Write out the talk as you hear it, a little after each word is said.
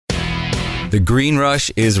The green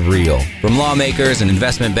rush is real. From lawmakers and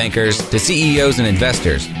investment bankers to CEOs and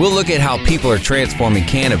investors, we'll look at how people are transforming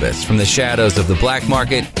cannabis from the shadows of the black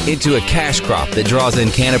market into a cash crop that draws in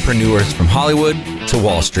cannapreneurs from Hollywood to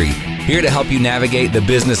Wall Street. Here to help you navigate the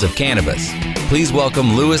business of cannabis, please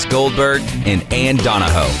welcome Louis Goldberg and Ann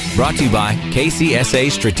Donahoe. Brought to you by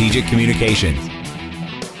KCSA Strategic Communications.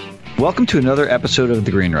 Welcome to another episode of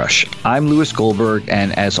The Green Rush. I'm Louis Goldberg,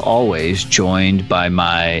 and as always, joined by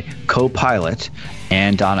my co-pilot,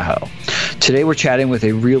 Ann Donahoe. Today we're chatting with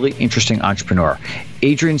a really interesting entrepreneur.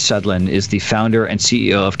 Adrian Sedlin is the founder and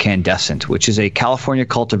CEO of Candescent, which is a California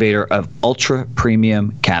cultivator of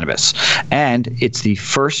ultra-premium cannabis. And it's the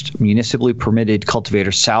first municipally permitted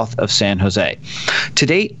cultivator south of San Jose. To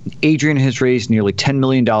date, Adrian has raised nearly $10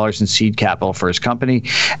 million in seed capital for his company,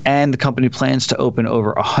 and the company plans to open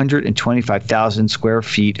over 125,000 square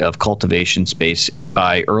feet of cultivation space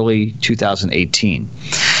by early 2018.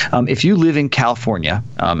 If you live in California,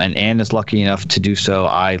 and Ann is lucky enough to do so,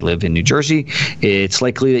 I live in New Jersey, it's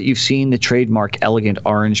likely that you've seen the trademark elegant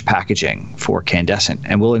orange packaging for Candescent,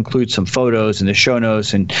 and we'll include some photos in the show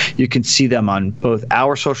notes, and you can see them on both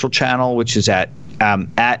our social channel, which is at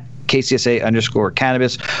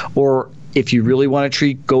KCSA_cannabis, or if you really want to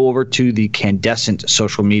treat, go over to the Candescent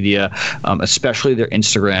social media, especially their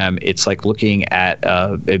Instagram. It's like looking at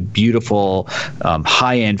a beautiful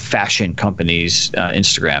high-end fashion company's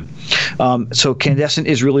Instagram. So Candescent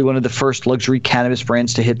is really one of the first luxury cannabis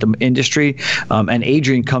brands to hit the industry. And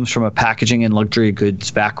Adrian comes from a packaging and luxury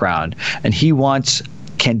goods background, and he wants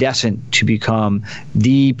Candescent to become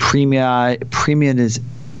the premium is.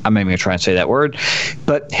 I'm not even going to try and say that word,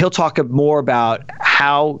 but he'll talk more about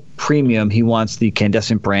how premium he wants the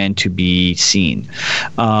Candescent brand to be seen.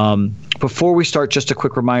 Before we start, just a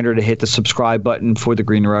quick reminder to hit the subscribe button for The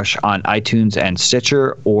Green Rush on iTunes and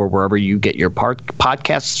Stitcher or wherever you get your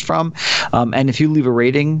podcasts from. And if you leave a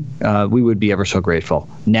rating, we would be ever so grateful.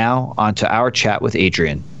 Now, on to our chat with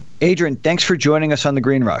Adrian. Adrian, thanks for joining us on The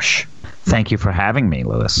Green Rush. Thank you for having me,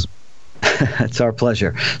 Louis. It's our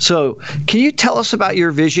pleasure. So can you tell us about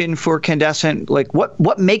your vision for Candescent? Like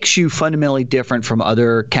what makes you fundamentally different from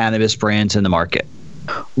other cannabis brands in the market?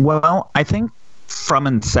 Well, I think from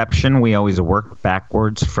inception, we always work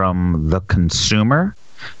backwards from the consumer.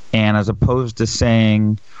 And as opposed to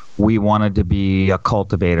saying we wanted to be a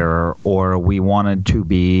cultivator or we wanted to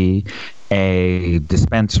be a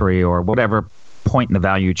dispensary or whatever point in the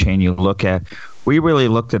value chain you look at, we really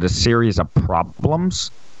looked at a series of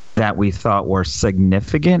problems that we thought were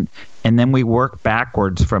significant, and then we work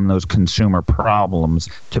backwards from those consumer problems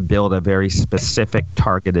to build a very specific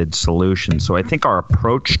targeted solution. So I think our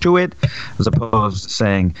approach to it, as opposed to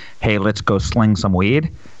saying, hey, let's go sling some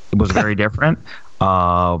weed, it was very different.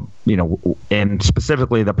 And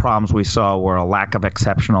specifically the problems we saw were a lack of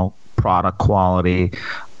exceptional product quality.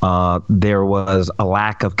 There was a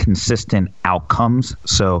lack of consistent outcomes.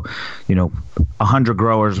 So, 100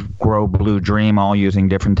 growers grow Blue Dream, all using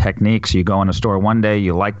different techniques. You go in a store one day,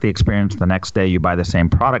 you like the experience. The next day, you buy the same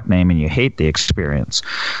product name and you hate the experience.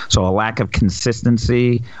 So a lack of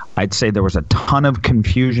consistency. I'd say there was a ton of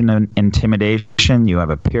confusion and intimidation. You have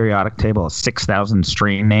a periodic table of 6,000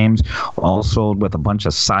 strain names, all sold with a bunch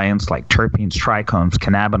of science like terpenes, trichomes,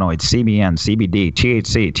 cannabinoids, CBN, CBD,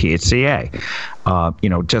 THC, THCA.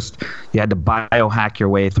 You had to biohack your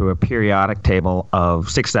way through a periodic table of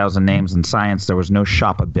 6,000 names and science. There was no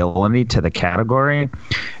shoppability to the category.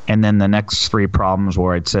 And then the next three problems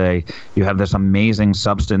were, I'd say, you have this amazing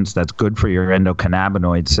substance that's good for your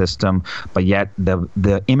endocannabinoid system, but yet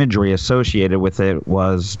the imagery associated with it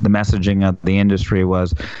was, the messaging of the industry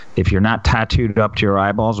was, if you're not tattooed up to your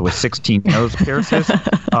eyeballs with 16 nose piercings,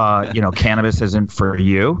 cannabis isn't for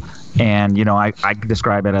you. And, I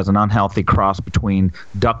describe it as an unhealthy cross between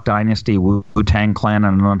Duck Dynasty, Wu-Tang Clan,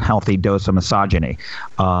 and an unhealthy dose of misogyny.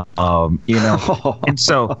 And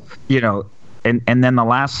so, and then the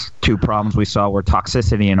last two problems we saw were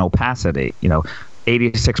toxicity and opacity.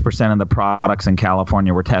 86% of the products in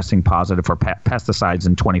California were testing positive for pesticides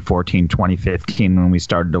in 2014, 2015 when we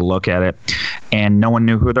started to look at it. And no one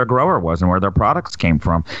knew who their grower was and where their products came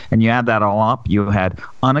from. And you add that all up, you had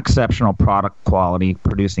unexceptional product quality,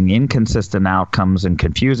 producing inconsistent outcomes in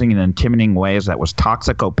confusing and intimidating ways that was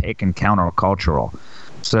toxic, opaque, and countercultural.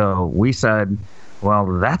 So we said, well,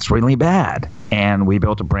 that's really bad. And we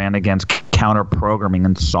built a brand against counter-programming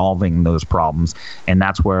and solving those problems. And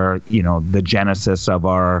that's where, the genesis of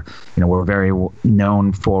our, we're very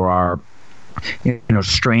known for our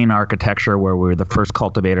strain architecture, where we're the first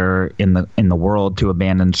cultivator in the world to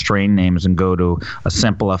abandon strain names and go to a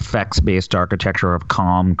simple effects-based architecture of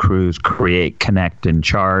calm, cruise, create, connect, and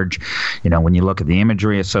charge. When you look at the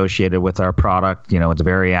imagery associated with our product, it's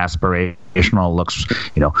very aspirational. Looks,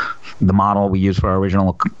 the model we use for our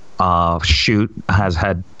original shoot has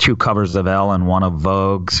had 2 covers of Elle and 1 of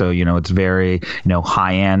Vogue, so it's very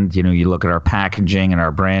high end. You look at our packaging and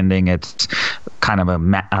our branding, it's kind of a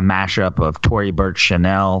mashup of Tory Burch,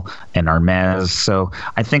 Chanel, and Hermes. So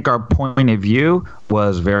I think our point of view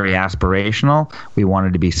was very aspirational. We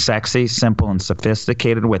wanted to be sexy, simple, and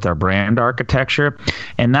sophisticated with our brand architecture,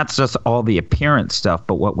 and that's just all the appearance stuff.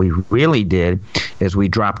 But what we really did is we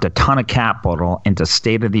dropped a ton of capital into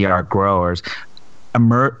state-of-the-art growers,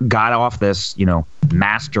 got off this,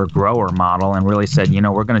 master grower model and really said,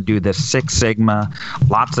 we're going to do this Six Sigma,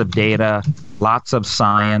 lots of data, lots of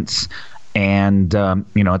science. And,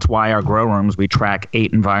 it's why our grow rooms, we track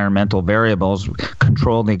 8 environmental variables,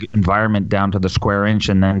 control the environment down to the square inch,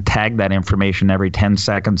 and then tag that information every 10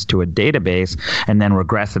 seconds to a database, and then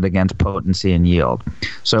regress it against potency and yield.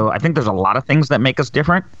 So I think there's a lot of things that make us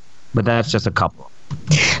different, but that's just a couple.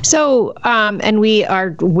 So, and we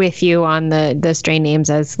are with you on the strain names.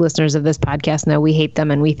 As listeners of this podcast know, we hate them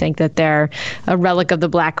and we think that they're a relic of the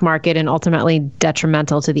black market and ultimately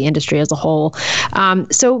detrimental to the industry as a whole.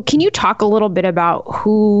 So can you talk a little bit about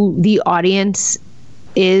who the audience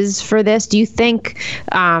is for this? Do you think,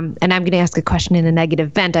 and I'm going to ask a question in a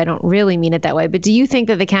negative bent, I don't really mean it that way, but do you think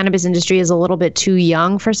that the cannabis industry is a little bit too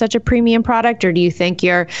young for such a premium product? Or do you think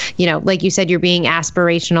you're, like you said, you're being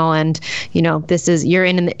aspirational and, you're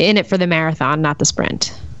in it for the marathon, not the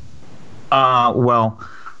sprint?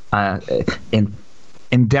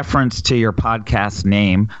 In deference to your podcast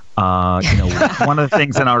name, one of the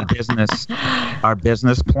things in our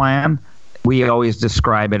business plan, we always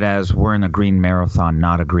describe it as we're in a green marathon,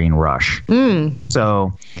 not a green rush.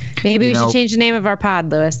 So maybe we should change the name of our pod,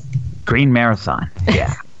 Louis. Green Marathon.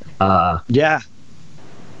 Yeah. Yeah.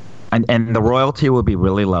 And the royalty will be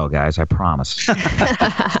really low, guys. I promise.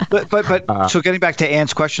 But so getting back to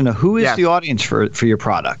Ann's question, who is the audience for your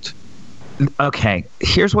product? Okay.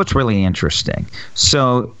 Here's what's really interesting.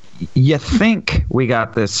 So you think we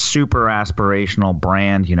got this super aspirational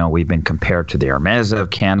brand, we've been compared to the Hermes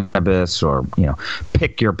of cannabis, or,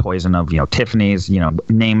 pick your poison of, Tiffany's,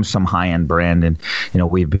 name some high-end brand, and,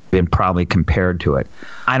 we've been probably compared to it.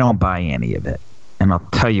 I don't buy any of it. And I'll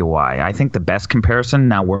tell you why. I think the best comparison,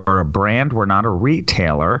 now we're a brand, we're not a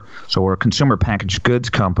retailer, so we're a consumer packaged goods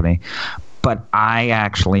company, but I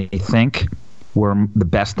actually think the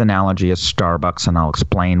best analogy is Starbucks, and I'll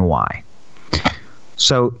explain why.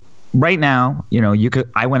 So right now,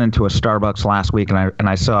 I went into a Starbucks last week and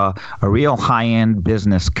I saw a real high-end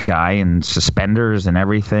business guy in suspenders and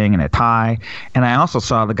everything and a tie. And I also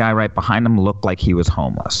saw the guy right behind him look like he was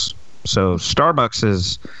homeless. So Starbucks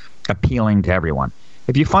is appealing to everyone.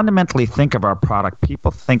 If you fundamentally think of our product,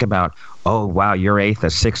 people think about, oh, wow, your eighth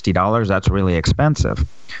is $60. That's really expensive.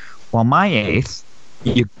 Well, my eighth,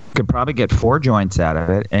 you could probably get 4 joints out of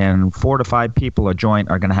it, and 4 to 5 people a joint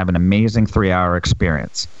are going to have an amazing 3-hour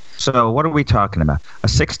experience. So what are we talking about? A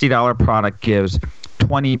 $60 product gives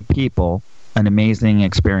 20 people an amazing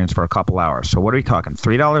experience for a couple hours. So what are we talking?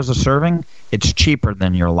 $3 a serving? It's cheaper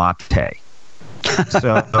than your latte.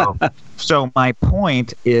 So my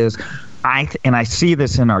point is, I see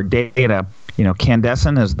this in our data.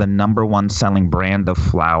 Candescent is the #1 selling brand of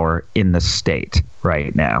flower in the state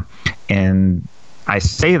right now. And I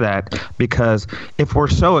say that because if we're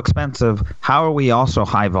so expensive, how are we also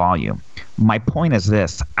high volume? My point is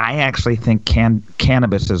this. I actually think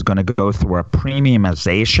cannabis is going to go through a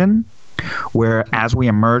premiumization where, as we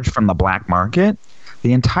emerge from the black market,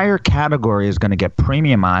 the entire category is going to get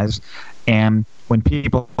premiumized. And when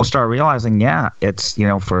people start realizing, it's,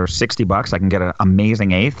 for $60, I can get an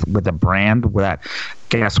amazing eighth with a brand that,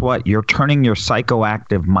 guess what? You're turning your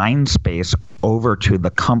psychoactive mind space over to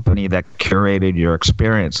the company that curated your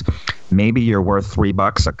experience. Maybe you're worth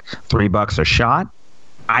 $3 a shot.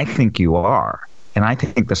 I think you are. And I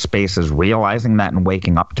think the space is realizing that and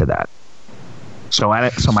waking up to that. So my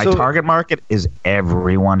target market is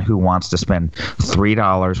everyone who wants to spend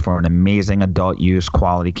 $3 for an amazing adult use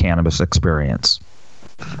quality cannabis experience.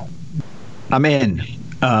 I'm in.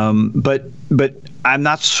 But I'm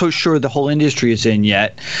not so sure the whole industry is in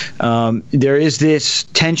yet. There is this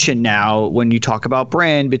tension now when you talk about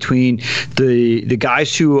brand between the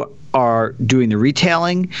guys who are doing the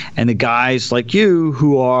retailing and the guys like you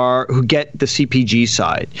who get the CPG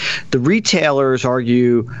side. The retailers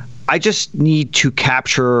argue, I just need to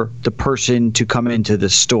capture the person to come into the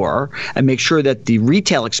store and make sure that the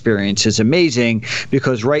retail experience is amazing,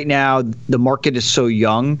 because right now the market is so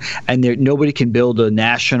young and nobody can build a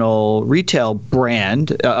national retail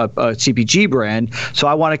brand, a CPG brand. So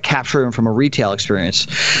I want to capture them from a retail experience.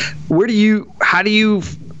 How do you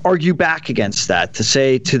argue back against that, to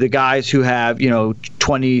say to the guys who have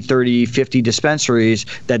 20, 30, 50 dispensaries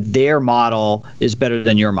that their model is better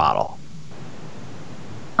than your model?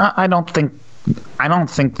 I don't think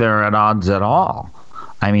they're at odds at all.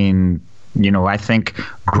 I mean, I think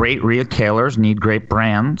great retailers need great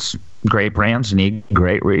brands. Great brands need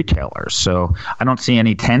great retailers. So I don't see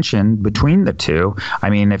any tension between the two. I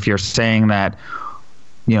mean, if you're saying that,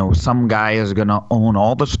 some guy is going to own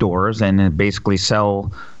all the stores and basically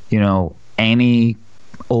sell, any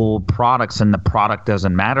old products, and the product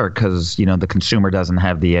doesn't matter because, the consumer doesn't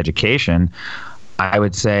have the education, I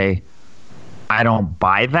would say I don't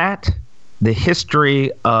buy that. The history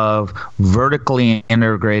of vertically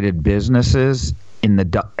integrated businesses,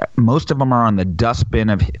 most of them are on the dustbin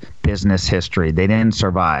of business history. They didn't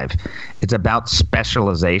survive. It's about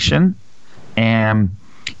specialization. And,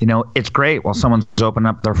 it's great. Well, someone's opened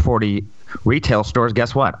up their 40 retail stores.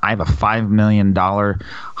 Guess what? I have a $5 million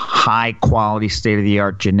high quality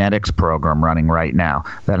state-of-the-art genetics program running right now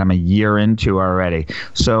that I'm a year into already.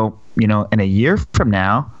 So, in a year from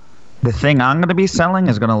now, the thing I'm going to be selling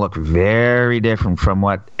is going to look very different from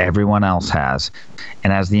what everyone else has.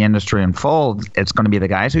 And as the industry unfolds, it's going to be the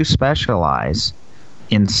guys who specialize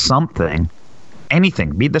in something,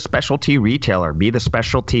 anything, be the specialty retailer, be the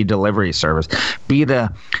specialty delivery service, be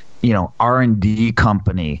the R&D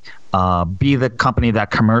company, be the company that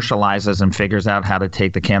commercializes and figures out how to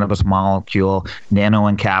take the cannabis molecule,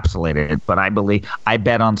 nano-encapsulate it. But I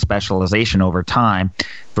bet on specialization over time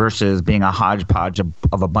versus being a hodgepodge of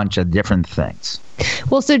a bunch of different things.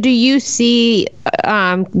 Well, so do you see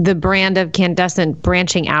the brand of Candescent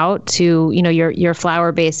branching out to, your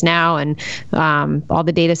flower base now, and all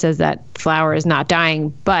the data says that flower is not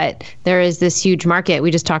dying, but there is this huge market.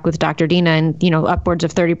 We just talked with Dr. Dina, and, upwards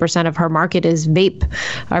of 30% of her market is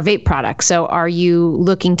vape products. So are you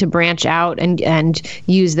looking to branch out and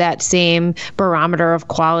use that same barometer of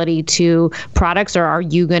quality to products, or are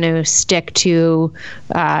you going to stick to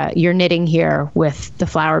your knitting here with the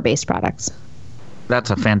flower-based products? That's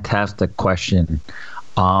a fantastic question.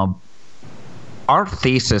 Our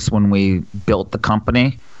thesis when we built the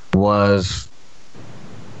company was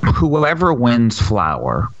whoever wins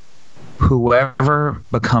flower, whoever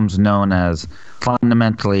becomes known as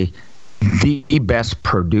fundamentally the best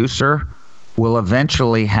producer, will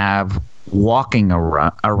eventually have walking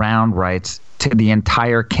around rights to the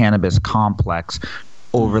entire cannabis complex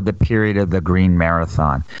over the period of the Green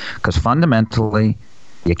Marathon. Because fundamentally,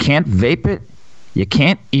 you can't vape it, you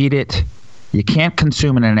can't eat it, you can't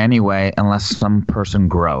consume it in any way unless some person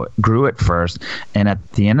grew it first. And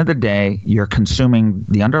at the end of the day, you're consuming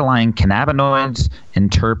the underlying cannabinoids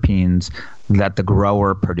and terpenes that the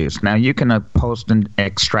grower produced. Now, you can post and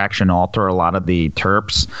extraction alter a lot of the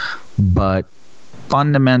terps, but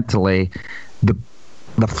fundamentally,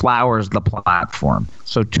 the flower is the platform.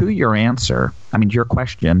 So to your answer, your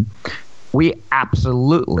question, we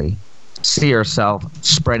absolutely see ourselves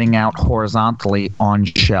spreading out horizontally on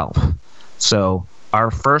shelf. So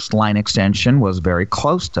our first line extension was very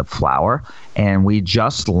close to flower, and we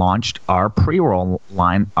just launched our pre-roll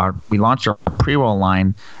line. We launched our pre-roll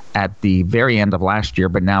line at the very end of last year,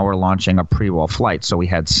 but now we're launching a pre-roll flight. So we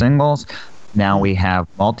had singles, now we have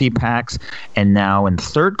multi-packs, and now in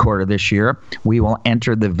third quarter this year, we will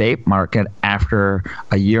enter the vape market after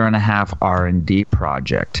a 1.5-year R&D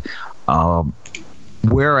project.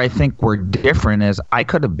 Where I think we're different is I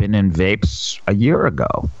could have been in vapes a year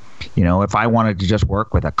ago. If I wanted to just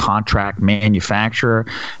work with a contract manufacturer,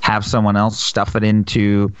 have someone else stuff it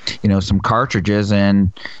into, some cartridges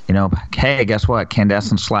and, hey, guess what?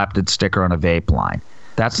 Candescent slapped its sticker on a vape line.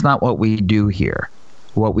 That's not what we do here.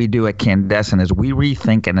 What we do at Candescent is we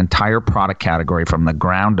rethink an entire product category from the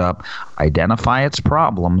ground up, identify its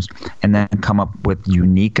problems, and then come up with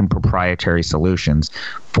unique and proprietary solutions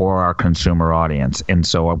for our consumer audience. And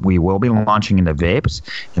so we will be launching into vapes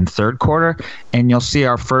in third quarter, and you'll see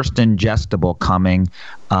our first ingestible coming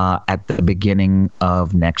at the beginning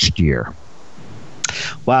of next year.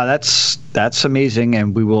 Wow, that's amazing,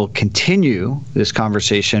 and we will continue this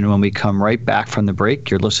conversation when we come right back from the break.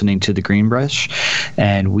 You're listening to The Green Brush,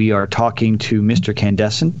 and we are talking to Mr.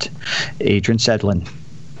 Candescent, Adrian Sedlin.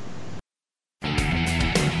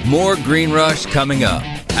 More Green Rush coming up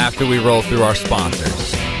after we roll through our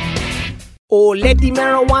sponsors. Oh, let the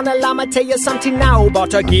marijuana llama tell you something now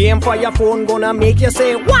about a game for your phone gonna make you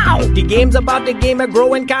say, wow! The game's about the game of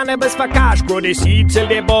growing cannabis for cash. Grow the seed till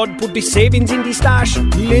they bud, put the savings in the stash.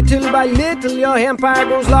 Little by little, your empire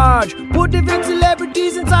grows large. Put different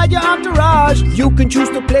celebrities inside your entourage. You can choose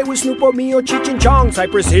to play with Snoop or me or Cheech and Chong,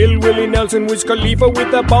 Cypress Hill, Willie Nelson, Wiz Khalifa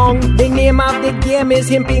with a bong. The name of the game is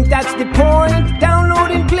Hemp Inc., that's the point.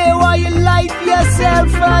 Download and play while you light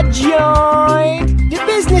yourself a joint. The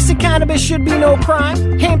business of cannabis should be no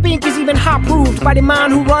crime. Hemp Inc. is even hot-proofed by the man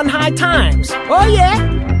who run High Times. Oh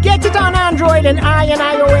yeah? Get it on Android and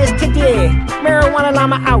iOS today. Marijuana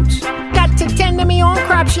Llama out. Got to tend to me own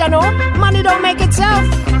crops, you know. Money don't make itself.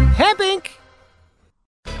 Hemp Inc.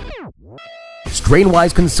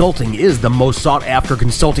 Strainwise Consulting is the most sought-after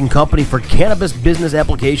consulting company for cannabis business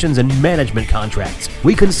applications and management contracts.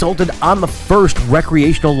 We consulted on the first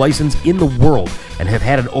recreational license in the world and have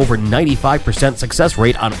had an over 95% success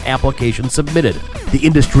rate on applications submitted. The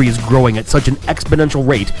industry is growing at such an exponential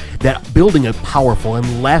rate that building a powerful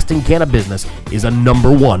and lasting cannabis business is a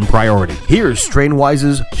 #1 priority. Here's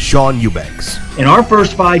Strainwise's Sean Eubanks. In our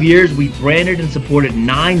first 5 years, we branded and supported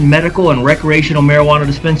 9 medical and recreational marijuana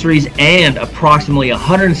dispensaries and approximately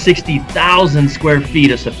 160,000 square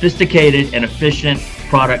feet of sophisticated and efficient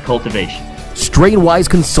product cultivation. Strainwise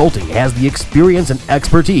Consulting has the experience and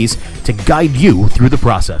expertise to guide you through the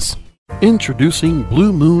process. Introducing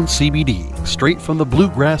Blue Moon CBD, straight from the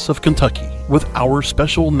bluegrass of Kentucky. With our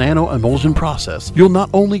special nano-emulsion process, you'll not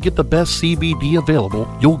only get the best CBD available,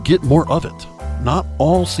 you'll get more of it. Not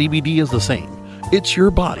all CBD is the same. It's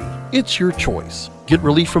your body. It's your choice. Get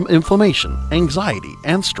relief from inflammation, anxiety,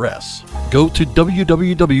 and stress. Go to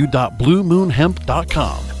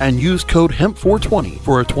www.bluemoonhemp.com and use code HEMP420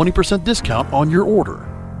 for a 20% discount on your order.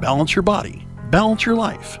 Balance your body. Balance your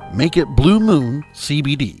life. Make it Blue Moon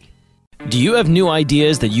CBD. Do you have new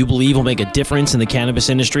ideas that you believe will make a difference in the cannabis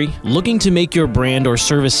industry? Looking to make your brand or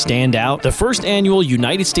service stand out? The first annual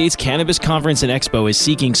United States Cannabis Conference and Expo is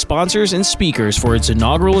seeking sponsors and speakers for its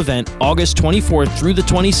inaugural event August 24th through the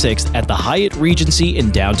 26th at the Hyatt Regency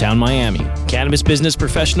in downtown Miami. Cannabis business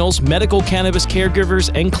professionals, medical cannabis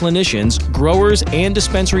caregivers and clinicians, growers, and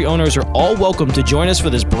dispensary owners are all welcome to join us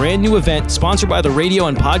for this brand new event sponsored by the radio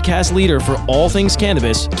and podcast leader for all things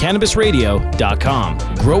cannabis, CannabisRadio.com.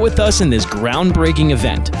 Grow with us in this groundbreaking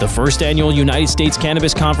event, the first annual United States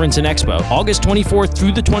Cannabis Conference and Expo, August 24th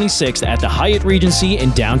through the 26th at the Hyatt Regency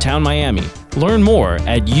in downtown Miami. Learn more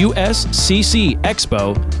at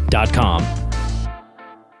usccexpo.com.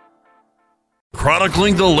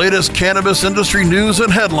 Chronicling the latest cannabis industry news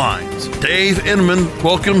and headlines, Dave Inman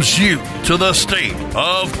welcomes you to the state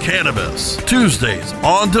of cannabis. Tuesdays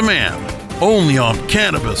on demand, only on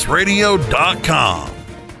CannabisRadio.com.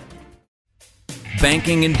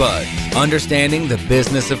 Banking and Bud, understanding the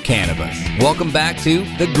business of cannabis. Welcome back to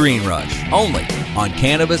The Green Rush, only on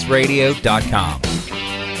CannabisRadio.com.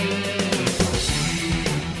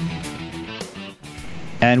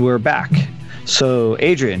 And we're back. So,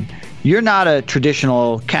 Adrian, you're not a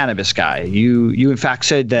traditional cannabis guy. You in fact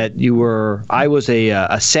said that I was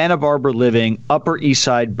a Santa Barbara living, Upper East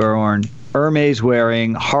Side born, Hermes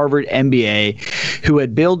wearing, Harvard MBA, who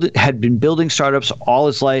had been building startups all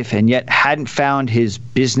his life and yet hadn't found his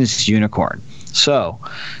business unicorn. So,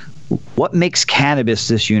 what makes cannabis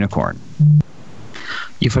this unicorn?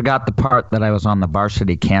 You forgot the part that I was on the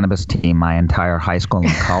varsity cannabis team my entire high school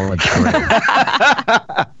and college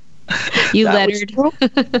career. You lettered.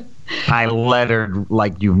 I lettered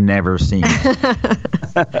like you've never seen.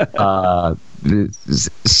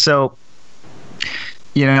 So,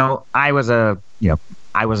 I was a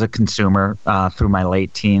consumer through my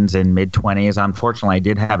late teens and mid 20s. Unfortunately, I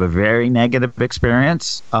did have a very negative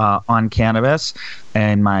experience on cannabis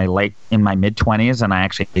in my mid 20s, and I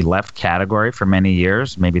actually left category for many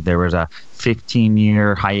years. Maybe there was a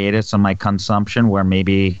 15-year hiatus on my consumption where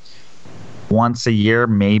maybe once a year,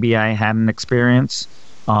 maybe I had an experience.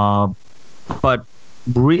 But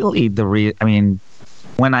really, when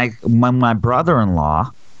my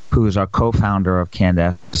brother-in-law, who's our co-founder of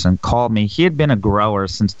Candescent, called me. He had been a grower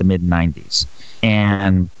since the mid-'90s,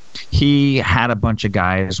 and he had a bunch of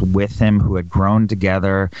guys with him who had grown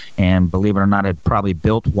together and, believe it or not, had probably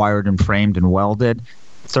built, wired, and framed and welded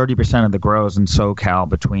 30% of the grows in SoCal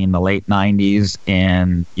between the late 90s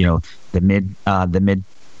and the mid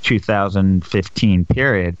 2015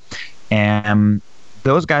 period. And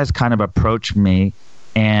those guys kind of approached me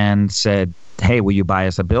and said, "Hey, will you buy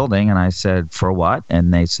us a building?" And I said, "For what?"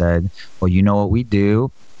 And they said, "Well, you know what we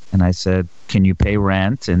do." And I said, "Can you pay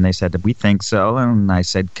rent?" And they said, "We think so." And I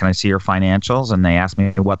said, "Can I see your financials?" And they asked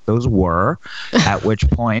me what those were, at which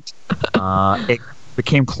point it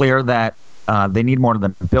became clear that they need more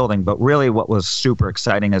than building. But really what was super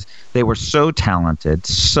exciting is they were so talented,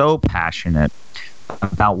 so passionate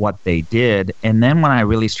about what they did. And then when I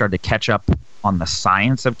really started to catch up on the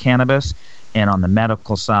science of cannabis and on the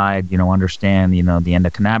medical side, understand, the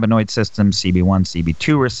endocannabinoid system, CB1,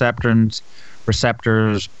 CB2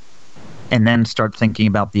 receptors, and then start thinking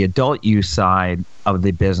about the adult use side of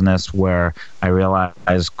the business, where I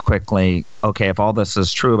realized quickly, okay, if all this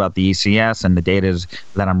is true about the ECS and the data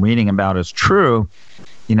that I'm reading about is true,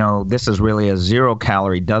 this is really a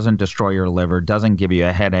 0-calorie, doesn't destroy your liver, doesn't give you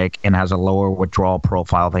a headache, and has a lower withdrawal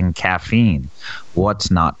profile than caffeine.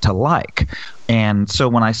 What's not to like? And so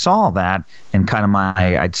when I saw that and kind of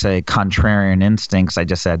my, I'd say, contrarian instincts, I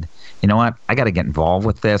just said, you know what? I got to get involved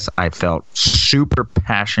with this. I felt super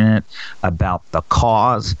passionate about the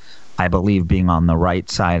cause. I believe being on the right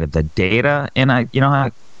side of the data. And I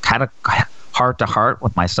had a heart to heart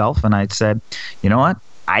with myself. And I said, you know what?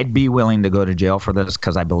 I'd be willing to go to jail for this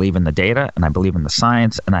because I believe in the data and I believe in the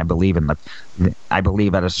science and I believe I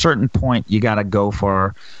believe at a certain point you got to go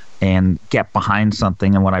for and get behind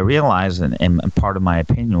something. And what I realized, and part of my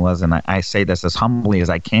opinion was, and I say this as humbly as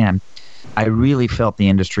I can, I really felt the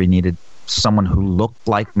industry needed someone who looked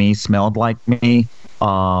like me, smelled like me,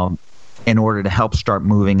 in order to help start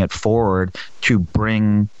moving it forward, to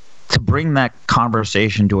bring that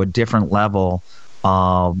conversation to a different level,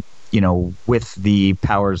 with the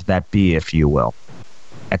powers that be, if you will.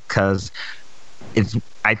 Because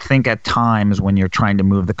I think at times when you're trying to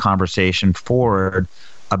move the conversation forward,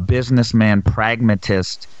 a businessman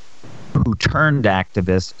pragmatist who turned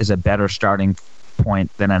activist is a better starting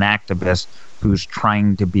point than an activist who's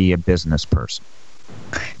trying to be a business person.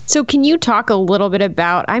 So can you talk a little bit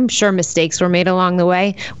about, I'm sure mistakes were made along the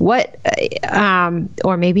way, what,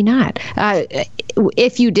 or maybe not,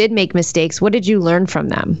 if you did make mistakes, what did you learn from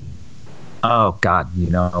them? Oh, God,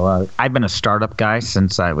 I've been a startup guy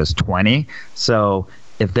since I was 20. So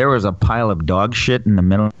if there was a pile of dog shit in the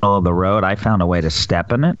middle of the road, I found a way to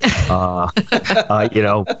step in it. But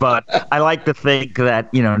I like to think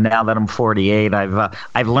that, now that I'm 48,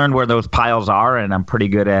 I've learned where those piles are, and I'm pretty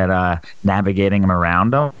good at navigating them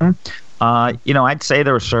around them. I'd say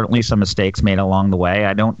there were certainly some mistakes made along the way.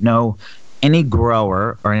 I don't know any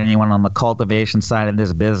grower or anyone on the cultivation side of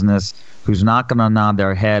this business who's not going to nod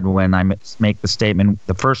their head when I make the statement.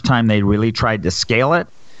 The first time they really tried to scale it,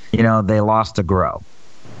 they lost a grow.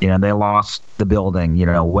 They lost the building,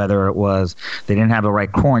 whether it was they didn't have the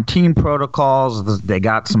right quarantine protocols, they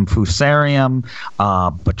got some fusarium,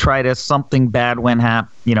 botrytis, something bad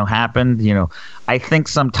happened. I think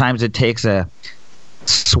sometimes it takes a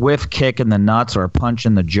swift kick in the nuts or a punch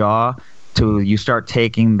in the jaw you start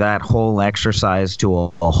taking that whole exercise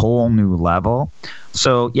to a whole new level.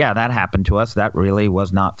 So, yeah, that happened to us. That really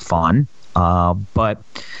was not fun. But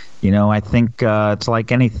I think it's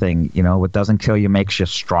like anything. What doesn't kill you makes you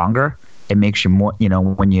stronger. It makes you more.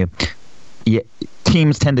 When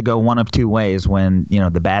teams tend to go one of two ways when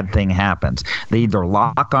the bad thing happens. They either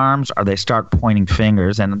lock arms or they start pointing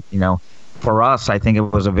fingers. And for us, I think it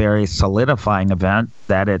was a very solidifying event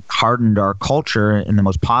that it hardened our culture in the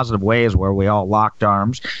most positive ways, where we all locked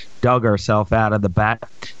arms, dug ourselves out of the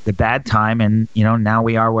bad time, and now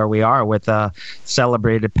we are where we are with a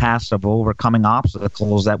celebrated past of overcoming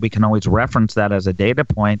obstacles that we can always reference that as a data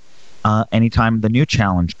point anytime the new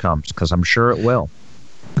challenge comes, because I'm sure it will.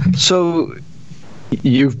 So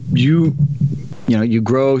you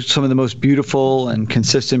grow some of the most beautiful and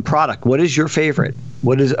consistent product. What is your favorite?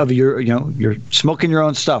 What is of your, you're smoking your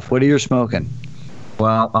own stuff. What are you smoking?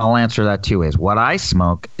 Well, I'll answer that two ways. What I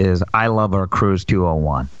smoke is I love our Cruise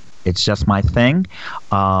 201. It's just my thing.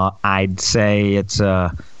 I'd say it's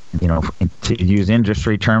to use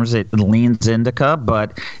industry terms, it leans indica,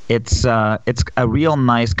 but it's a real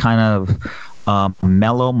nice kind of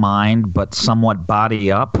mellow mind, but somewhat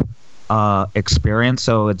body up experience.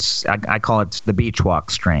 So I call it the beach walk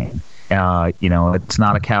strain. It's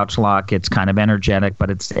not a couch lock. It's kind of energetic, but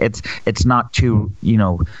it's not too,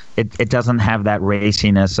 it doesn't have that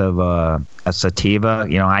raciness of a sativa.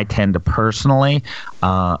 I tend to personally,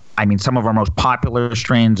 some of our most popular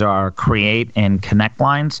strains are Create and Connect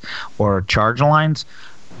lines or Charge lines.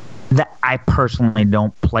 That I personally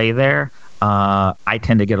don't play there. I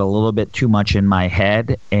tend to get a little bit too much in my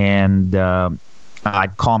head, and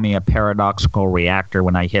I'd call me a paradoxical reactor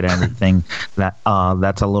when I hit anything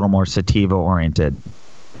that's a little more sativa oriented.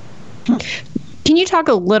 Can you talk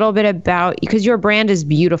a little bit about, because your brand is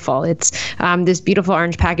beautiful. It's this beautiful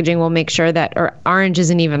orange packaging. We'll make sure that orange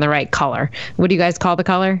isn't even the right color. What do you guys call the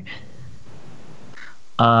color?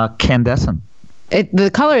 Candescent.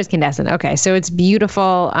 The color is Candescent. Okay, so it's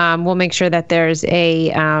beautiful. We'll make sure that there's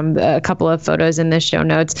a couple of photos in the show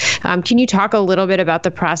notes. Can you talk a little bit about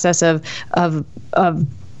the process of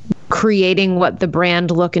creating what the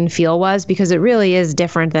brand look and feel was? Because it really is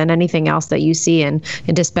different than anything else that you see in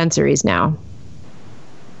dispensaries now.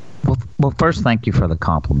 Well, first, thank you for the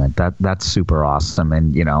compliment. That's super awesome.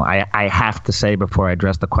 And, I have to say before I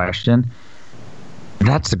address the question,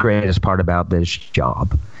 that's the greatest part about this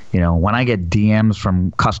job. When I get DMs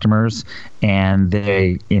from customers and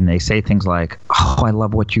they say things like, "Oh, I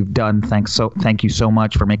love what you've done. Thank you so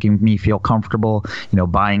much for making me feel comfortable,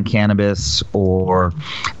 buying cannabis," or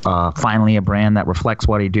finally a brand that reflects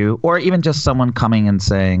what I do, or even just someone coming and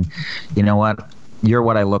saying, "You know what? You're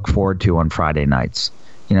what I look forward to on Friday nights."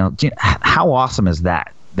 How awesome is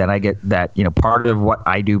that? That I get that, part of what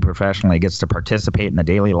I do professionally gets to participate in the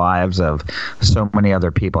daily lives of so many other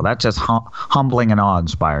people. That's just humbling and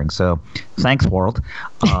awe-inspiring. So thanks, world.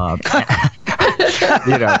 Beyond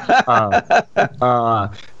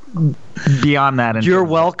that, you're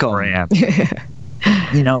welcome. Brand,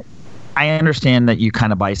 I understand that you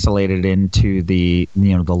kind of isolated into the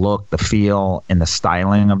look, the feel, and the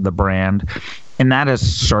styling of the brand. And that is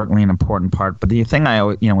certainly an important part. But the thing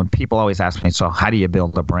when people always ask me, so how do you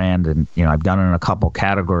build a brand? And, I've done it in a couple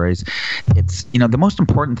categories. It's, the most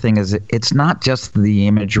important thing is it's not just the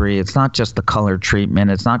imagery. It's not just the color treatment.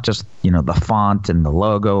 It's not just, the font and the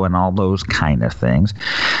logo and all those kind of things.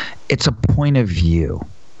 It's a point of view,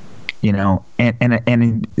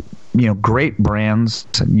 and great brands,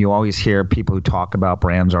 you always hear people who talk about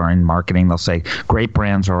brands or in marketing, they'll say great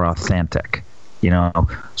brands are authentic.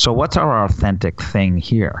 So what's our authentic thing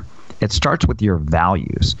here? It starts with your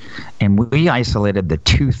values. And we isolated the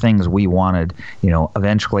two things we wanted,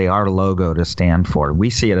 eventually our logo to stand for. We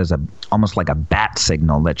see it as almost like a bat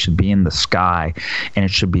signal that should be in the sky, and it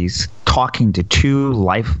should be talking to two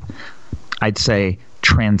I'd say,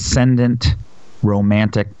 transcendent,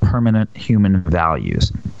 romantic, permanent human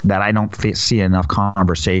values that I don't see enough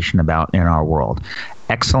conversation about in our world.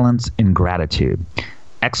 Excellence and gratitude.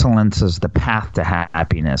 Excellence is the path to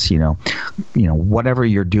happiness. Whatever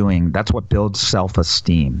you're doing, that's what builds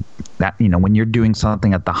self-esteem. That, when you're doing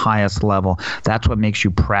something at the highest level, that's what makes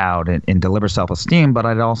you proud and deliver self-esteem. But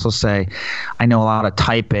I'd also say, I know a lot of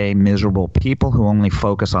type A miserable people who only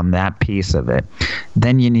focus on that piece of it.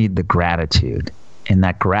 Then you need the gratitude. And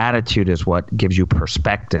that gratitude is what gives you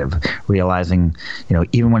perspective, realizing,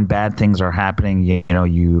 even when bad things are happening, it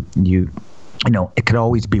could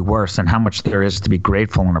always be worse, and how much there is to be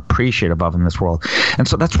grateful and appreciative of in this world. And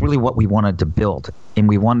so that's really what we wanted to build. And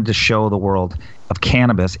we wanted to show the world of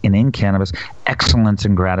cannabis and in cannabis excellence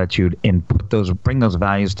and gratitude and bring those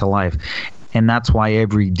values to life. And that's why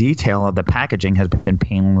every detail of the packaging has been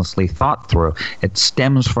painlessly thought through. It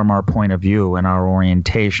stems from our point of view and our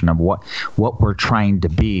orientation of what we're trying to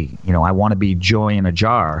be. I want to be joy in a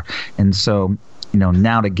jar. And so,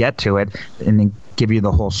 now to get to it and then give you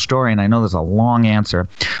the whole story, and I know there's a long answer,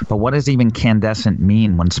 but what does even Candescent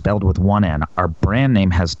mean when spelled with one N? Our brand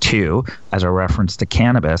name has two as a reference to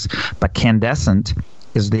cannabis, but Candescent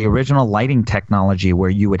is the original lighting technology where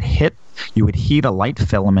you would heat a light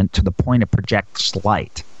filament to the point it projects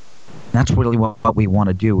light. That's really what we want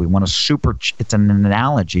to do. We want to it's an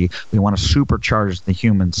analogy. We want to supercharge the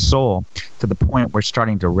human soul to the point we're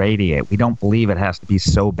starting to radiate. We don't believe it has to be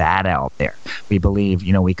so bad out there. We believe,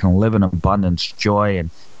 we can live in abundance, joy, and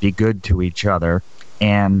be good to each other.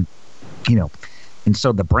 And, and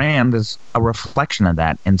so the brand is a reflection of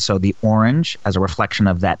that. And so the orange, as a reflection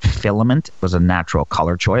of that filament, was a natural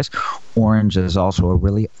color choice. Orange is also a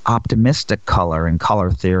really optimistic color in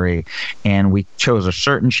color theory. And we chose a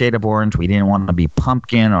certain shade of orange. We didn't want to be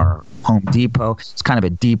pumpkin or Home Depot. It's kind of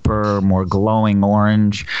a deeper, more glowing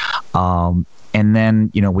orange. And then,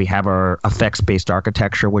 we have our effects-based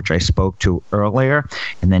architecture, which I spoke to earlier.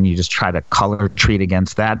 And then you just try to color treat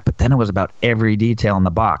against that. But then it was about every detail in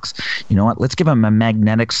the box. You know what? Let's give them a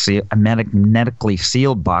magnetically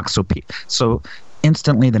sealed box. So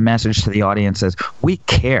instantly the message to the audience is, we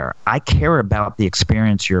care. I care about the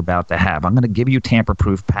experience you're about to have. I'm going to give you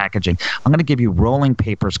tamper-proof packaging. I'm going to give you rolling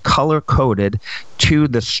papers color-coded to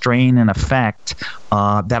the strain and effect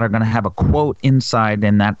that are going to have a quote inside,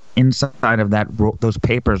 and that inside of that those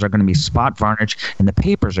papers are going to be spot varnished, and the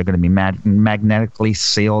papers are going to be magnetically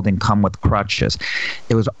sealed and come with crutches.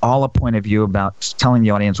 It was all a point of view about telling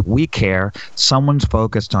the audience, we care. Someone's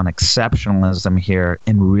focused on exceptionalism here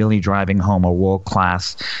and really driving home a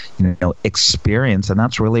world-class, experience, and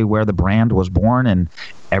that's really where the brand was born and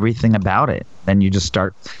everything about it. Then you just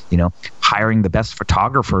start, hiring the best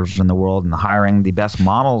photographers in the world and hiring the best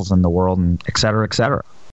models in the world, and et cetera, et cetera.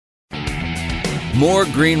 More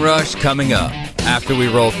Green Rush coming up after we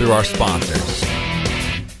roll through our sponsors.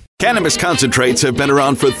 Cannabis concentrates have been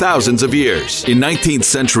around for thousands of years. In 19th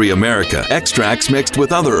century America, extracts mixed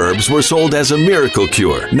with other herbs were sold as a miracle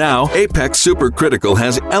cure. Now, Apex Supercritical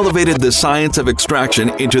has elevated the science of extraction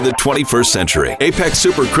into the 21st century. Apex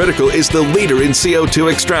Supercritical is the leader in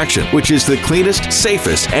CO2 extraction, which is the cleanest,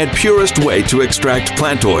 safest, and purest way to extract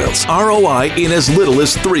plant oils. ROI in as little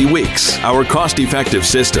as 3 weeks. Our cost-effective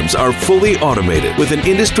systems are fully automated with an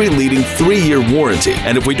industry-leading 3-year warranty.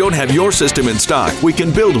 And if we don't have your system in stock, we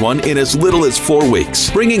can build one in as little as 4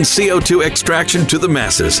 weeks, bringing CO2 extraction to the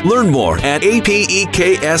masses. Learn more at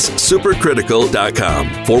APEKSSupercritical.com.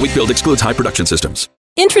 4-week build excludes high production systems.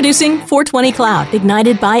 Introducing 420 Cloud,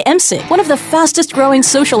 ignited by MSIG, one of the fastest growing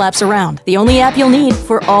social apps around. The only app you'll need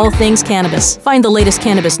for all things cannabis. Find the latest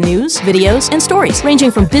cannabis news, videos, and stories,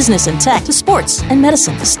 ranging from business and tech to sports and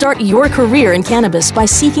medicine. Start your career in cannabis by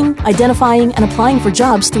seeking, identifying, and applying for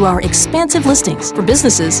jobs through our expansive listings. For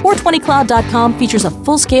businesses, 420cloud.com features a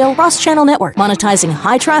full-scale cross-channel network, monetizing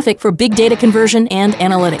high traffic for big data conversion and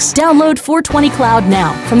analytics. Download 420 Cloud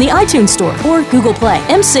now from the iTunes Store or Google Play.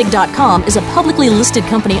 MSIG.com is a publicly listed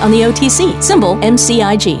company on the OTC, symbol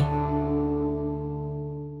MCIG.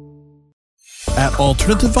 At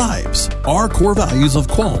Alternative Vibes, our core values of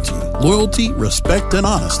quality, loyalty, respect, and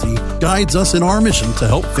honesty guides us in our mission to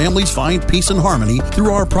help families find peace and harmony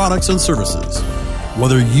through our products and services.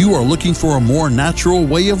 Whether you are looking for a more natural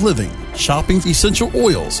way of living, shopping essential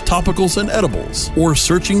oils, topicals, and edibles, or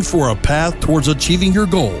searching for a path towards achieving your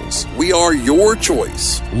goals, we are your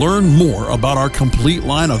choice. Learn more about our complete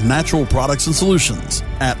line of natural products and solutions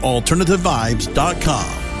at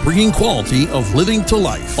AlternativeVibes.com, bringing quality of living to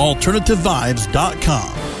life.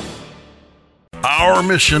 AlternativeVibes.com. Our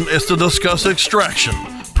mission is to discuss extraction,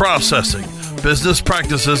 processing, business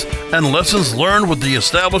practices, and lessons learned with the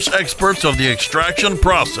established experts of the extraction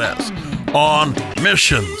process on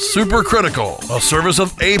Mission Supercritical, a service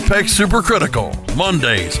of Apex Supercritical.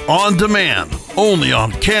 Mondays on demand, only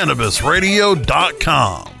on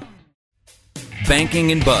CannabisRadio.com.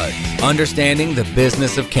 Banking and Buds, understanding the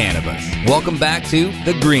business of cannabis. Welcome back to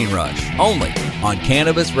The Green Rush, only on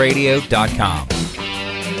CannabisRadio.com.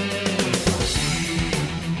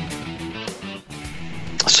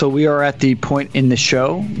 So we are at the point in the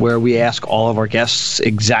show where we ask all of our guests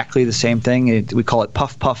exactly the same thing. We call it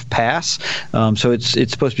Puff Puff Pass. So it's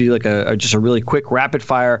supposed to be like just a really quick rapid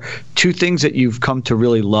fire. 2 things that you've come to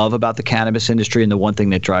really love about the cannabis industry and the 1 thing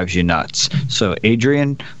that drives you nuts. So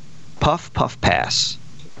Adrian, Puff Puff Pass.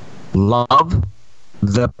 Love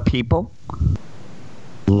the people.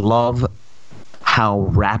 Love how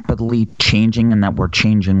rapidly changing and that we're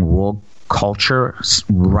changing world culture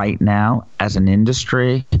right now as an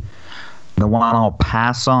industry. The one I'll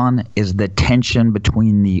pass on is the tension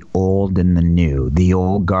between the old and the new, the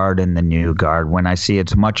old guard and the new guard. When I see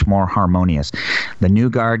it's much more harmonious. The new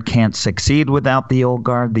guard can't succeed without the old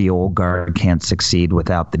guard can't succeed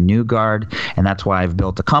without the new guard. And that's why I've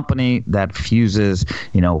built a company that fuses,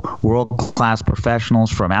 world-class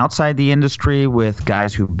professionals from outside the industry with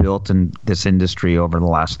guys who built in this industry over the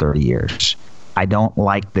last 30 years. I don't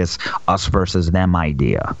like this us versus them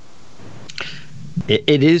idea.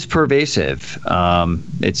 It is pervasive. We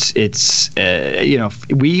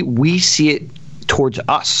see it towards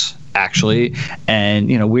us actually,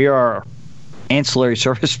 and we are ancillary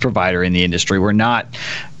service provider in the industry. We're not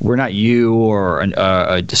you or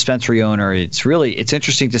a dispensary owner. It's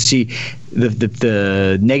interesting to see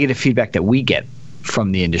the negative feedback that we get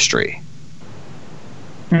from the industry.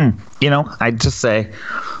 I'd just say,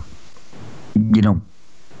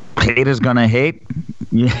 hate is gonna hate.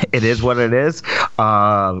 It is what it is.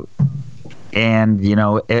 And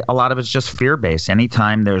a lot of it's just fear-based.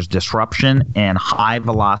 Anytime there's disruption and high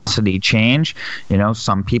velocity change,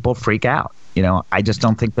 some people freak out. I just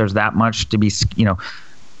don't think there's that much to be,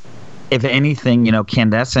 if anything,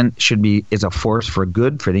 Candescent is a force for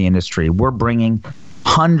good for the industry. We're bringing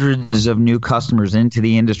hundreds of new customers into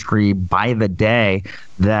the industry by the day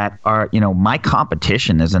that are, my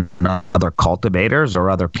competition isn't other cultivators or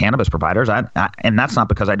other cannabis providers. And that's not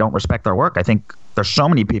because I don't respect their work. I think there's so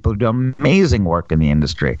many people who do amazing work in the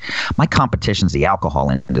industry. My competition's the alcohol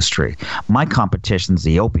industry. My competition's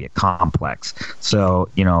the opiate complex. So,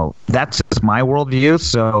 that's just my worldview.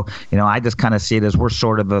 So, I just kind of see it as we're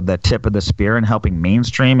sort of the tip of the spear in helping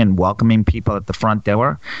mainstream and welcoming people at the front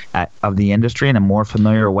door of the industry in a more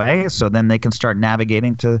familiar way. So then they can start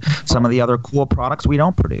navigating to some of the other cool products we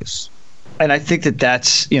don't produce. And I think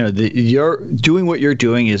that's, you're doing what you're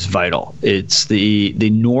doing is vital. It's the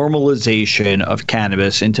normalization of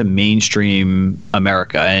cannabis into mainstream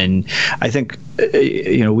America. And I think,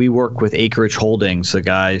 we work with Acreage Holdings, the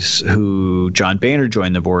guys who John Boehner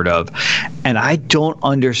joined the board of, and I don't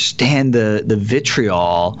understand the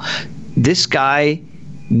vitriol. This guy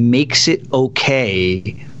makes it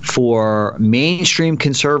okay for mainstream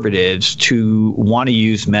conservatives to want to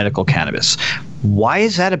use medical cannabis. Why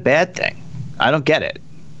is that a bad thing? I don't get it.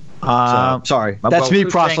 Sorry, that's me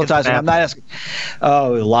proselytizing. I'm not asking.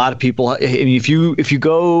 Oh, a lot of people. I mean, if you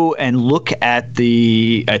go and look at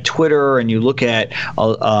Twitter and you look at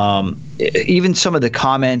even some of the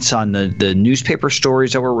comments on the newspaper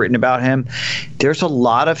stories that were written about him, there's a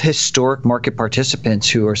lot of historic market participants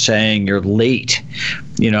who are saying you're late,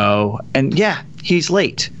 and yeah, he's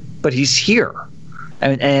late, but he's here.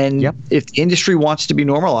 And yep. If the industry wants to be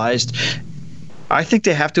normalized, I think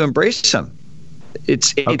they have to embrace him. He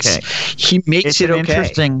makes it okay.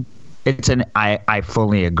 Interesting. I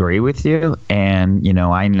fully agree with you, and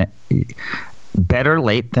better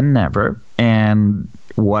late than never. And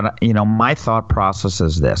my thought process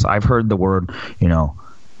is this: I've heard the word,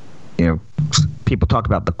 people talk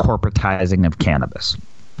about the corporatizing of cannabis,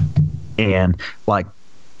 and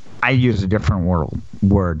I use a different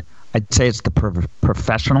word. I'd say it's the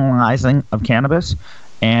professionalizing of cannabis.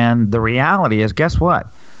 And the reality is, guess what?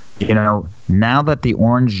 Now that the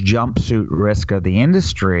orange jumpsuit risk of the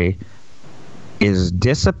industry is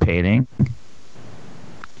dissipating,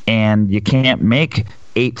 and you can't make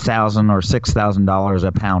 $8,000 or $6,000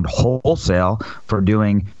 a pound wholesale for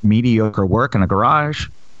doing mediocre work in a garage,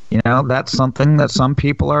 that's something that some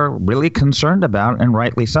people are really concerned about, and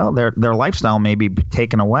rightly so. Their lifestyle may be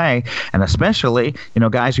taken away, and especially,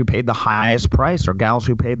 guys who paid the highest price or gals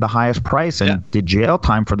who paid the highest price and did jail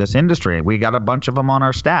time for this industry. We got a bunch of them on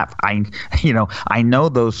our staff. I know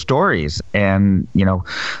those stories, and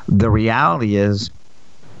the reality is,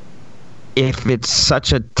 if it's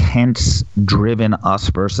such a tense, driven us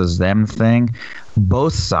versus them thing,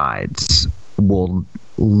 both sides will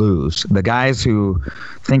lose. The guys who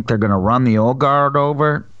think they're going to run the old guard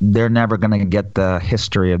over, they're never going to get the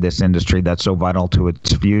history of this industry that's so vital to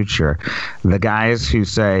its future. The guys who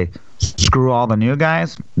say, screw all the new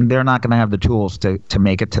guys, they're not going to have the tools to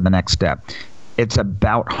make it to the next step. It's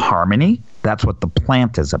about harmony. That's what the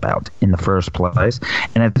plant is about in the first place.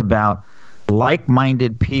 And it's about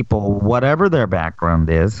like-minded people, whatever their background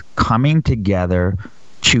is, coming together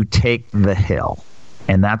to take the hill.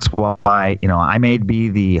 And that's why, I may be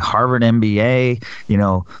the Harvard MBA,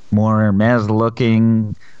 more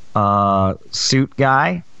Hermes-looking suit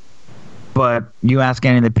guy, but you ask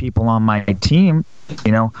any of the people on my team,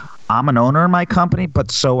 I'm an owner of my company,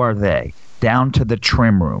 but so are they, down to the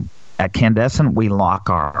trim room. At Candescent, we lock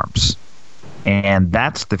arms. And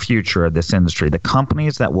that's the future of this industry. The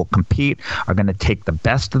companies that will compete are going to take the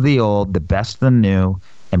best of the old, the best of the new,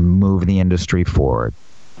 and move the industry forward.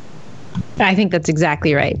 I think that's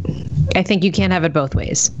exactly right. I think you can't have it both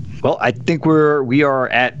ways. Well, I think we are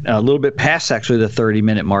at a little bit past actually the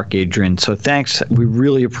 30-minute mark, Adrian. So thanks. We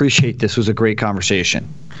really appreciate this. It was a great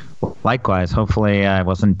conversation. Likewise. Hopefully I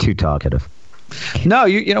wasn't too talkative. No,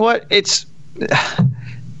 you know what?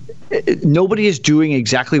 Nobody is doing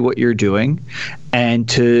exactly what you're doing.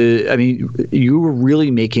 And you were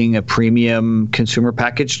really making a premium consumer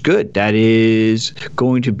packaged good that is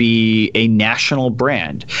going to be a national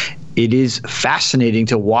brand. It is fascinating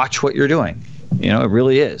to watch what you're doing. It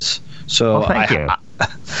really is. So thank you.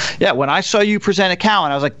 When I saw you present at Cowen,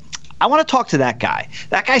 I was like, I want to talk to that guy.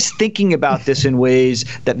 That guy's thinking about this in ways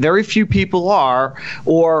that very few people are,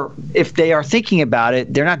 or if they are thinking about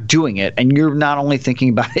it, they're not doing it. And you're not only thinking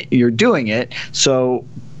about it, you're doing it. So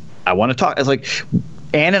I want to talk. It's like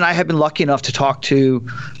Ann and I have been lucky enough to talk to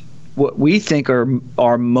what we think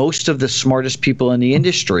are most of the smartest people in the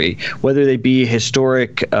industry, whether they be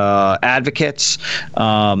historic advocates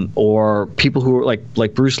or people who are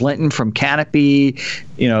like Bruce Linton from Canopy.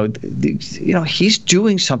 He's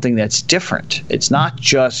doing something that's different. It's not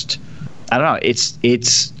just, I don't know. It's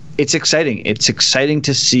exciting. It's exciting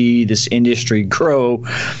to see this industry grow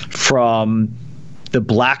from the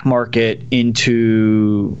black market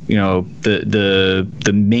into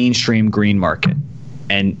the mainstream green market.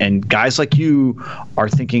 And guys like you are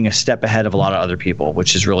thinking a step ahead of a lot of other people,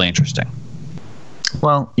 which is really interesting.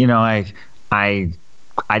 Well, I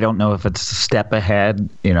don't know if it's a step ahead.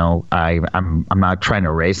 I'm not trying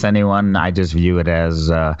to race anyone. I just view it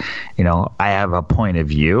as, I have a point of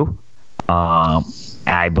view.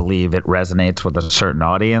 I believe it resonates with a certain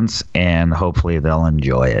audience, and hopefully they'll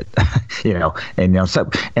enjoy it.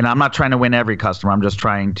 And I'm not trying to win every customer. I'm just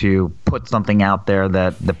trying to put something out there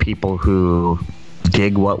that the people who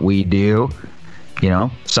dig what we do,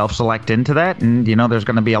 self-select into that. And, there's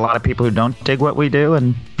going to be a lot of people who don't dig what we do,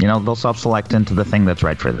 and, they'll self-select into the thing that's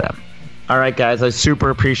right for them. All right, guys, I super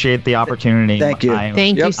appreciate the opportunity. Thank you.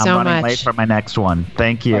 Thank you so much. I'm running late for my next one.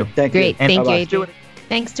 Thank you. Right, thank Great. you. Thank you, Adrian.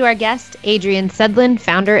 Thanks to our guest, Adrian Sedlin,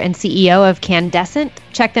 founder and CEO of Candescent.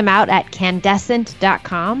 Check them out at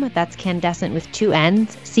candescent.com. That's Candescent with 2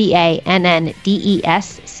 N's,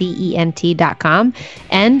 CANNDESCENT.com,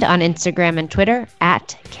 and on Instagram and Twitter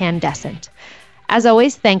at Candescent. As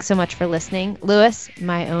always, thanks so much for listening. Lewis,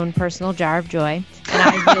 my own personal jar of joy, and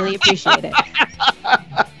I really appreciate it.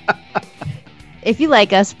 If you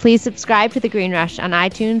like us, please subscribe to The Green Rush on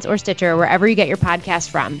iTunes or Stitcher, wherever you get your podcast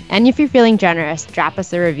from. And if you're feeling generous, drop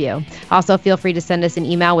us a review. Also, feel free to send us an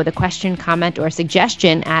email with a question, comment, or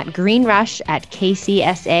suggestion at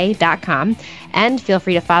greenrush@kcsa.com. And feel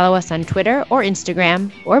free to follow us on Twitter or Instagram,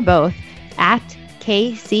 or both, at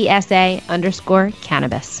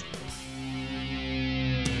KCSA_cannabis.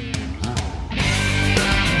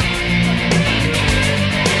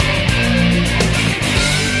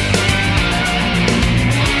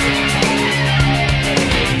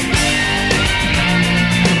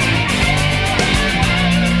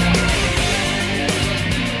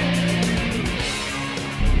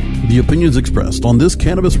 The opinions expressed on this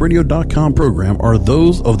CannabisRadio.com program are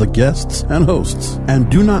those of the guests and hosts and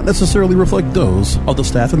do not necessarily reflect those of the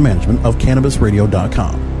staff and management of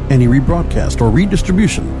CannabisRadio.com. Any rebroadcast or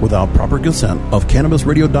redistribution without proper consent of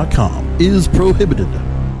CannabisRadio.com is prohibited.